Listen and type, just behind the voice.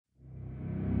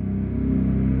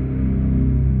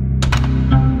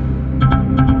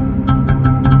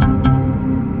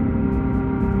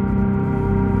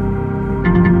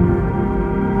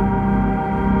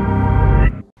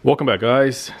Welcome back,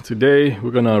 guys. Today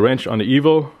we're gonna wrench on the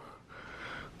Evo.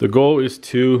 The goal is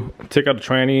to take out the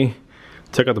tranny,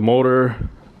 take out the motor,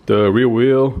 the rear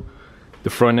wheel, the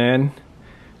front end,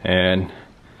 and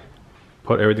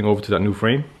put everything over to that new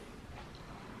frame.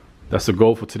 That's the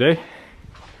goal for today.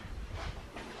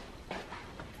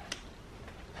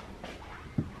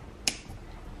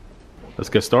 Let's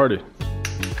get started.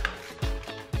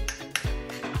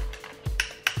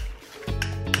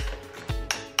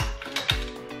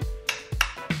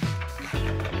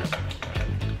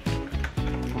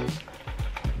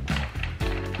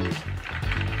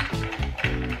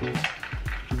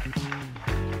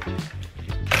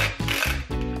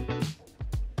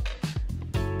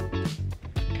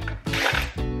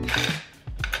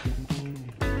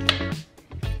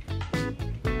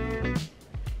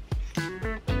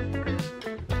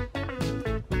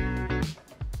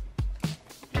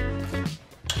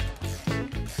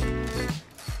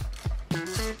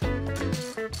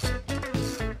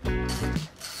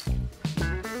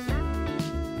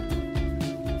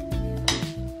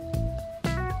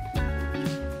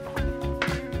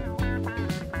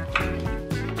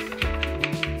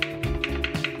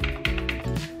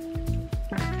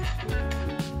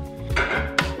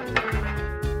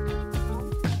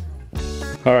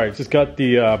 All right, just got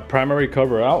the primary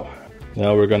cover out.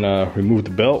 Now we're gonna remove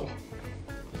the belt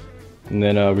and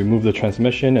then remove the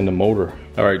transmission and the motor.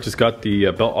 All right, just got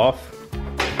the belt off.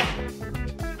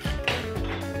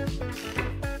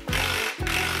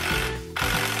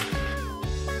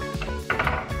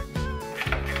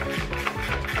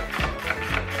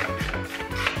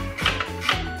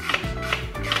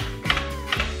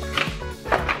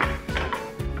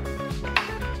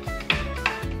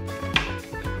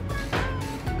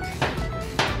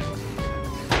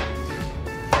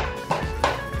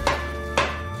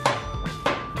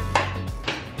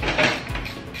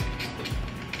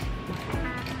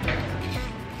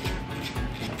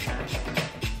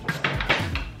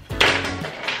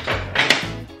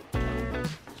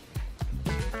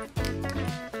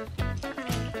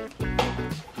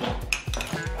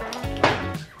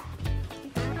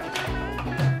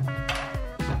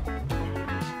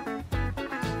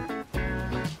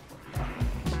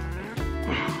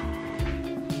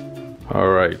 All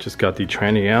right, just got the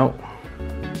tranny out.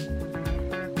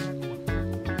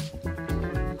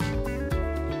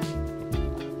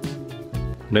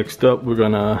 Next up, we're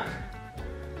gonna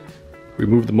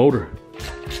remove the motor.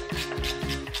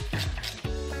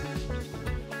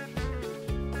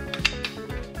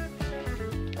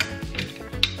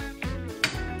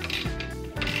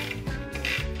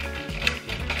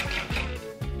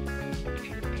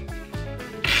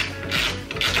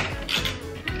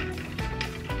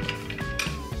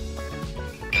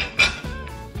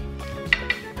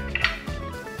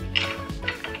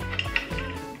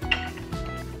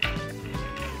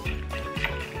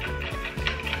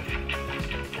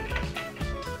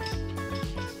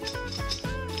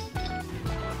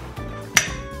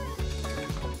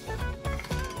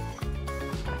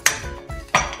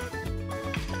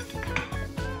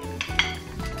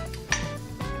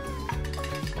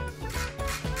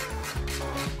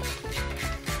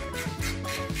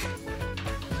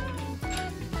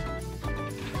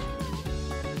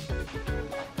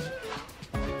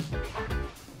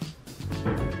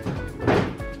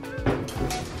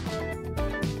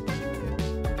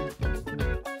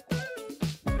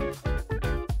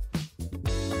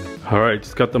 All right,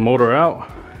 just got the motor out.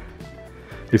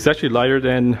 It's actually lighter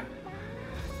than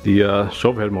the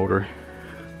shovel head motor,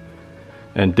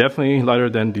 and definitely lighter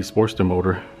than the Sportster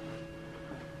motor.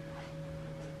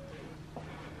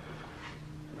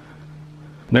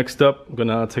 Next up, I'm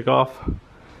gonna take off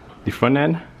the front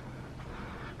end,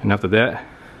 and after that,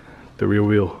 the rear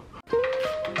wheel.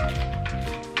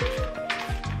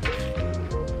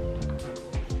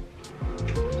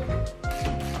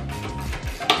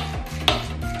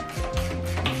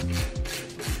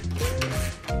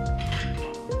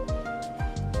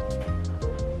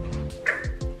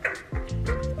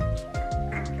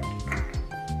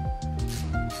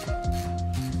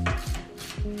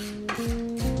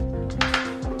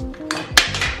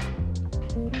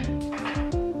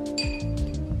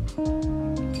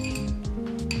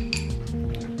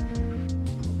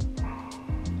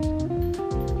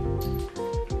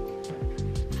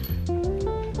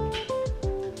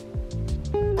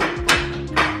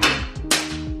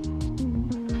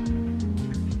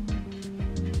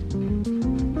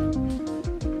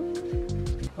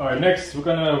 Alright, next we're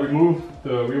gonna remove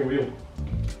the rear wheel.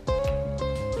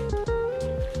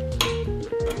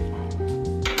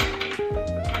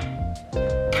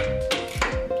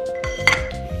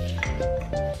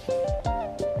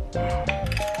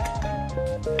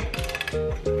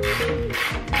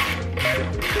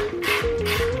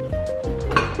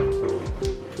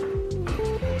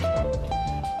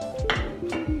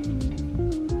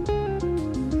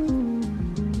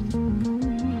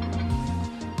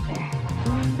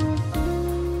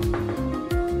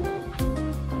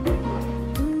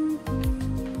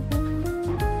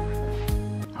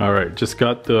 All right, just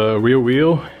got the rear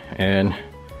wheel and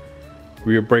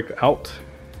rear brake out.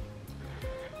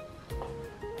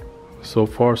 So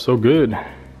far, so good.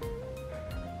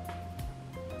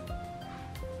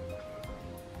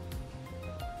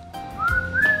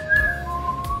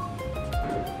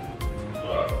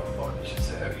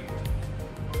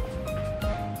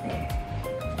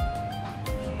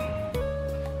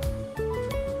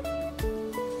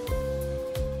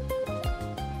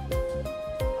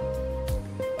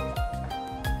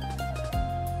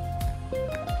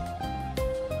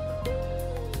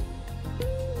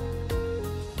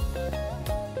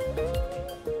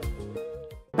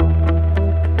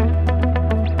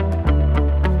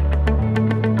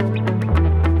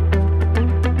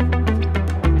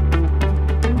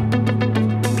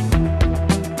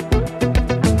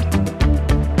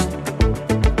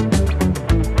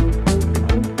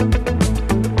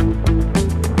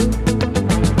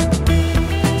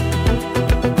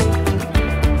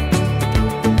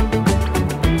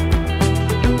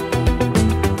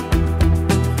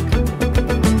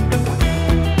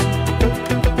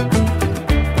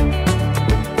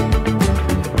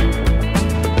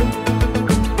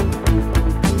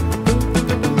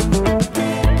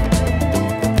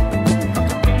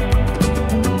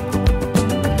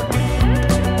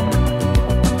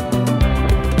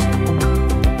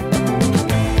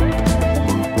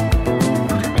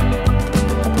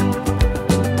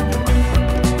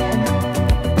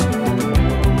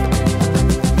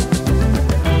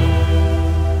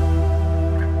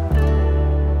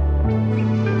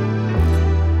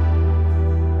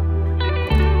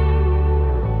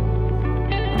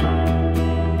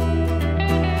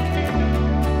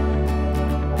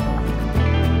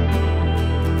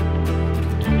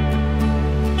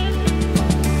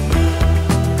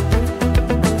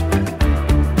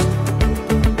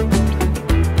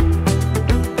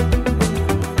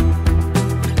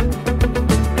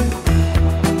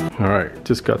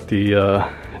 Just got the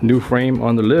new frame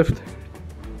on the lift.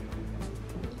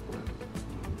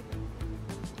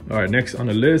 All right, next on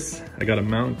the list, I gotta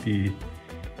mount the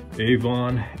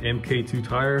Avon MK2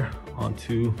 tire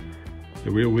onto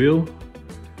the rear wheel.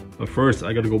 But first,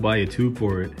 I gotta go buy a tube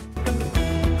for it.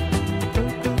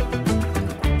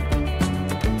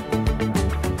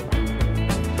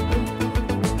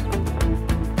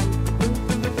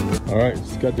 All right,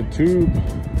 just got the tube.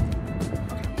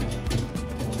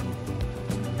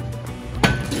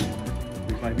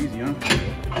 Easy, huh?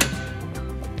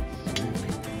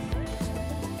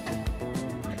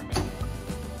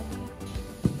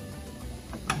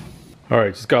 All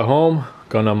right, just got home.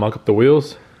 Gonna mock up the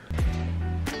wheels.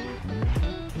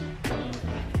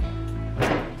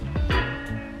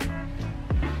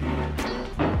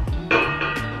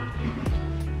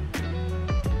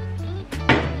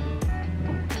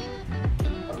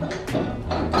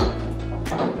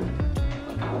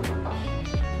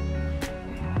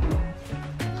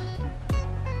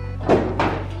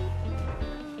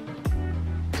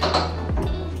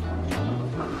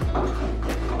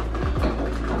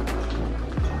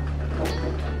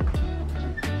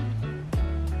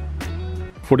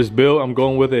 For this build, I'm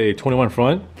going with a 21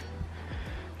 front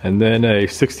and then a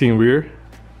 16 rear.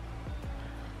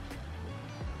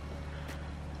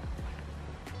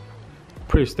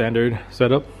 Pretty standard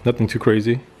setup, nothing too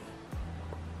crazy.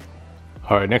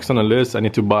 All right, next on the list, I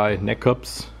need to buy neck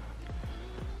cups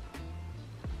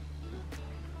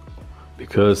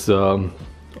because on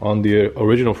the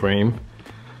original frame,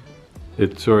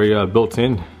 it's already built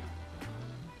in.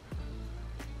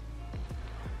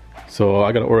 So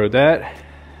I gotta order that.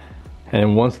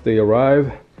 And once they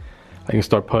arrive, I can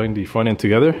start putting the front end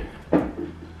together.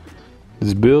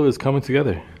 This build is coming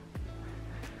together.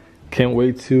 Can't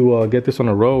wait to get this on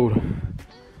the road.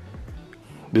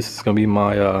 This is gonna be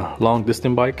my long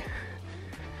distance bike.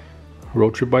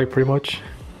 Road trip bike, pretty much.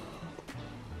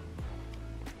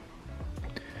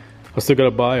 I still gotta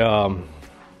buy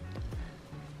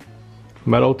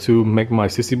metal to make my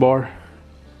sissy bar.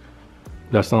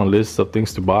 That's on a list of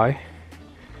things to buy.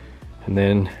 And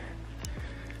then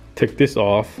take this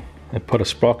off and put a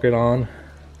sprocket on.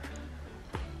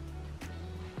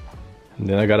 And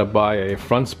then I gotta buy a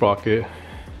front sprocket.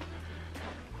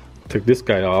 Take this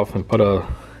guy off and put a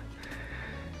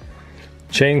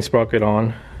chain sprocket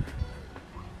on.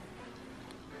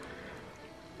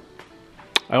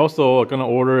 I also gonna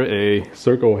order a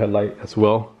circle headlight as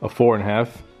well, a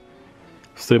 4.5,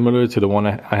 similar to the one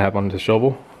I have on the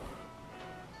shovel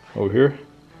over here,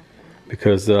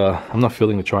 because I'm not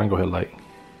feeling the triangle headlight.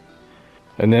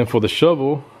 And then for the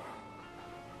shovel,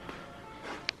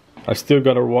 I still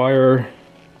gotta wire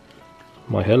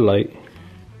my headlight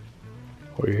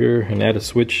over here and add a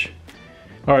switch.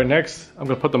 All right, next I'm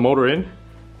gonna put the motor in.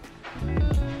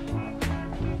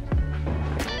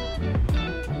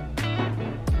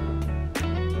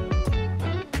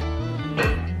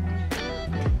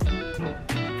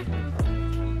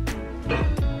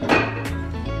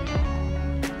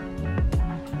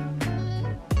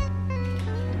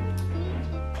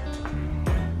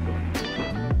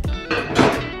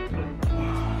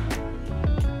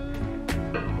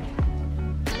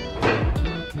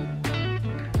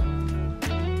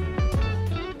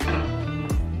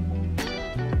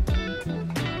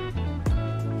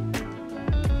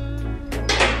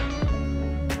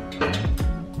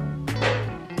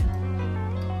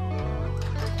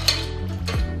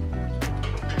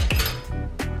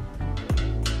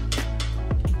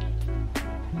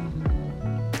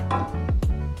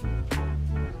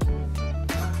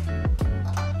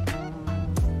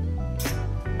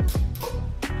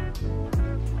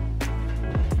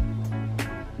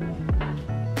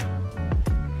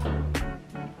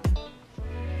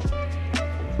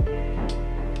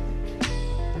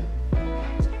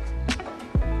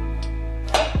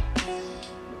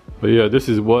 But yeah, this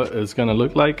is what it's gonna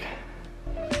look like.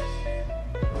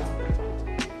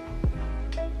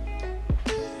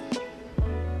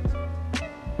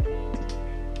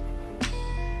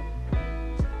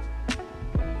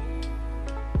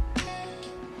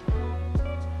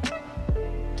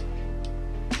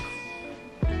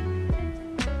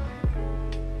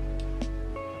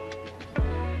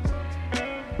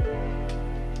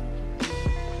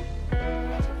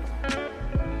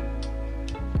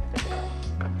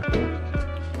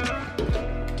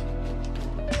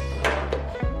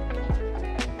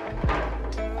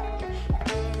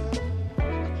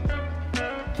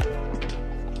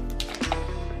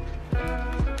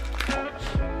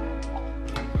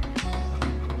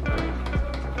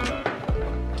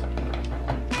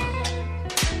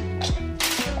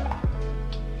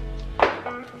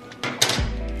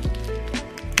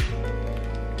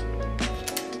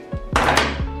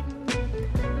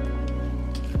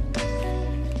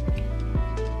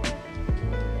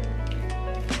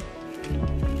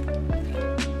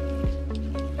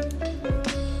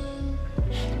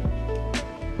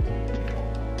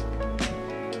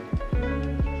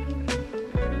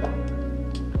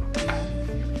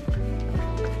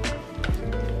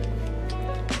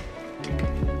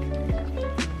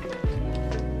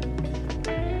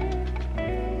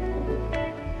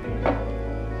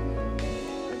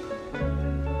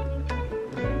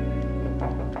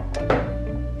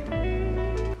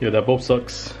 Yeah, that bulb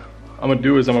sucks. I'm gonna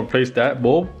do is I'm gonna replace that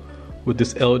bulb with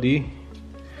this LED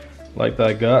like that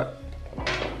I got.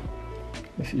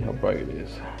 Let's see how bright it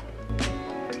is.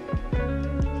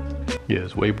 Yeah,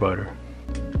 it's way brighter.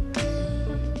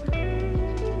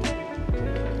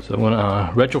 So I'm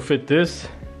gonna retrofit this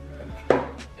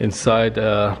inside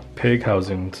pig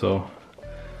housing. So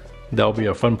that'll be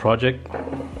a fun project.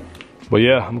 But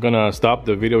yeah, I'm gonna stop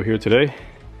the video here today.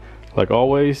 Like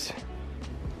always,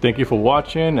 thank you for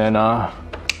watching, and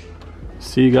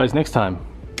see you guys next time.